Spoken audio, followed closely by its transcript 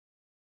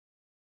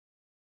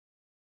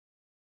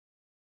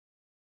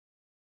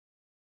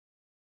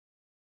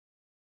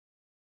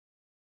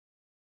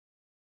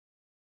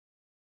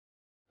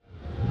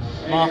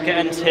Mark, it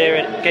ends here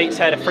at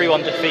Gateshead, a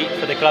 3-1 defeat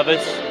for the Glovers.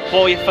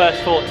 What were your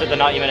first thoughts of the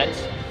 90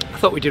 minutes? I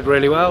thought we did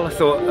really well. I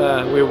thought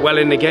we were well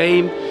in the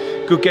game.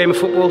 Good game of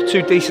football,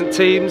 two decent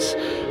teams.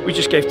 We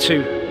just gave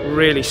two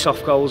really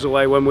soft goals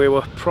away when we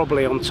were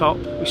probably on top.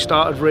 We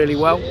started really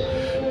well.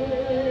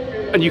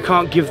 And you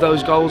can't give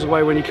those goals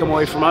away when you come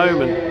away from home,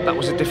 and that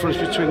was the difference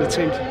between the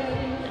teams.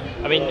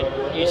 I mean,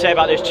 you say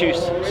about those two,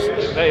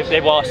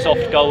 they were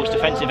soft goals,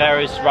 defensive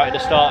errors right at the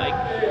start.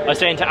 I was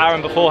saying to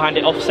Aaron beforehand,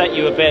 it offset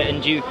you a bit,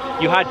 and you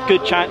had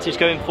good chances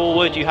going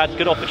forward, you had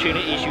good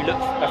opportunities, you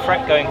looked a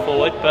threat going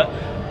forward, but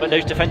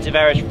those defensive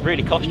errors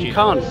really cost you. You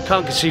can't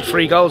concede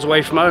 3 goals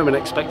away from home and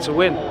expect to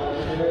win.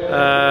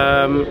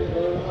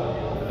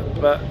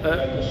 But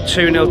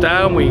 2-0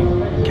 down, we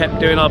kept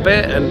doing our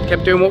bit and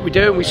kept doing what we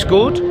do, and we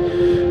scored.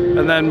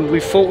 And then we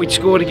thought we'd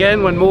scored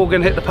again when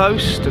Morgan hit the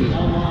post, and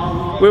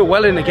we were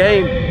well in the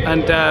game,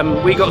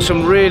 and we got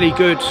some really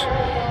good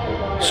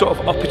sort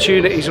of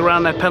opportunities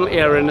around their penalty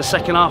area in the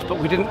second half, but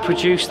we didn't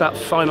produce that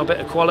final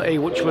bit of quality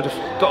which would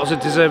have got us a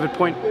deserved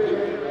point.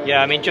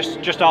 Yeah, I mean,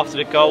 just after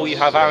the goal, you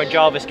have Aaron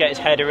Jarvis get his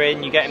header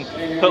in, you get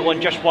him put one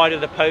just wide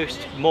of the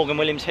post, Morgan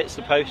Williams hits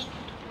the post.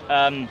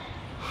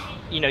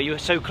 You know, you were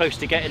so close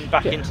to getting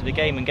back into the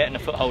game and getting a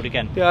foothold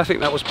again. Yeah, I think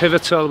that was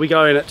pivotal. We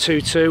go in at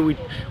 2-2,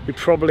 we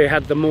probably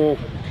had the more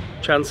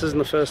chances in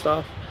the first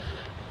half.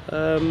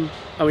 I mean,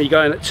 you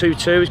go in at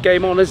 2-2, it's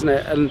game on, isn't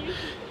it? And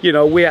you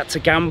know, we had to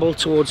gamble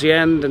towards the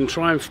end and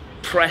try and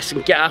press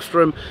and get after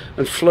them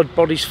and flood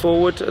bodies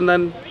forward, and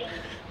then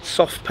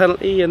soft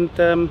penalty, and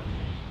that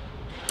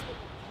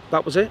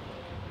was it.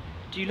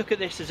 Do you look at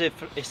this as if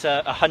it's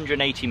a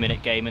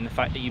 180-minute game, and the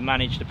fact that you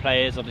manage the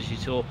players? Obviously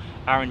you saw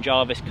Aaron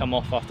Jarvis come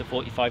off after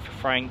 45 for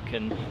Frank,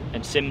 and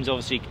Sims,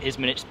 obviously his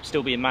minutes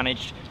still being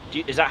managed.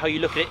 Is that how you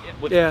look at it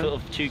with sort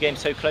of 2 games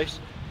so close?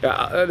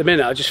 Yeah, at the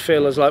minute I just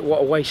feel as like, what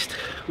a waste.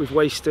 We've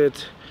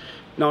wasted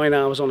 9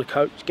 hours on a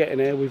coach getting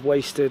here. We've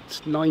wasted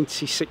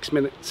 96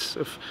 minutes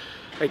of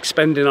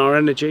expending our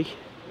energy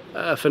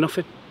for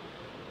nothing,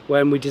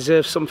 when we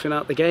deserve something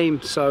out of the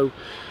game. So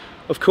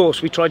of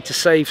course we tried to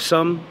save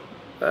some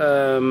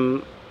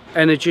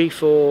energy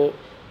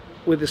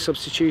with the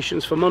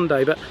substitutions for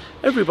Monday, but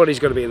everybody's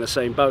going to be in the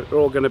same boat. They're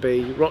all going to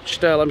be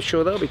Rochdale, I'm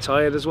sure they'll be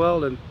tired as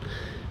well, and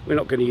we're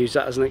not going to use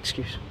that as an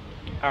excuse.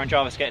 Aaron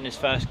Jarvis getting his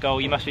first goal,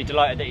 you must be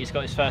delighted that he's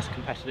got his first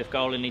competitive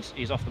goal, and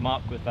he's off the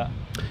mark with that.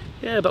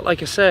 Yeah, but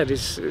like I said,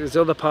 there's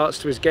other parts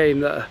to his game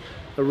that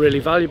are really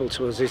valuable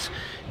to us.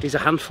 He's a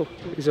handful.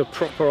 He's a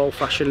proper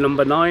old-fashioned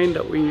number 9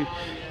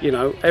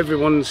 that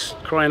everyone's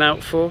crying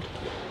out for,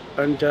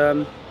 and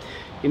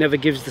he never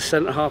gives the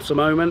centre half a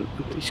moment.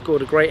 He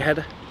scored a great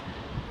header,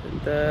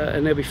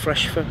 and he'll be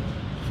fresh for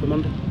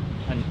Monday.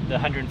 And the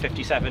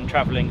 157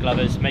 travelling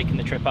Glovers making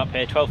the trip up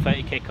here,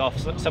 12:30 kick-off,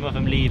 some of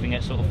them leaving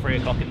at sort of 3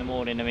 o'clock in the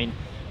morning. I mean,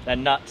 they're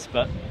nuts,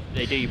 but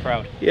they do you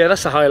proud. Yeah,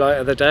 that's the highlight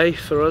of the day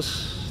for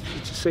us.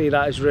 To see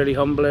that is really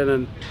humbling,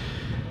 and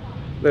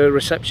the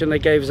reception they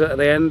gave us at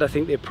the end, I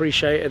think they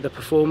appreciated the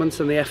performance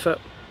and the effort,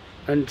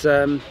 and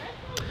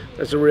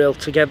there's a real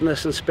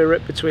togetherness and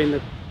spirit between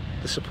the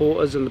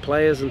supporters and the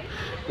players, and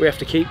we have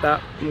to keep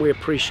that, and we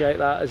appreciate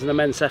that. As an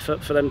immense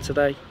effort for them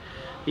today,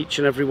 each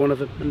and every one of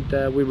them,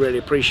 and we really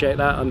appreciate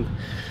that, and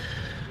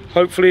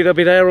hopefully they'll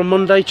be there on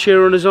Monday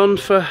cheering us on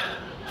for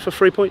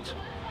 3 points.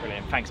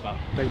 Brilliant, thanks Mark.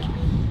 Thank you.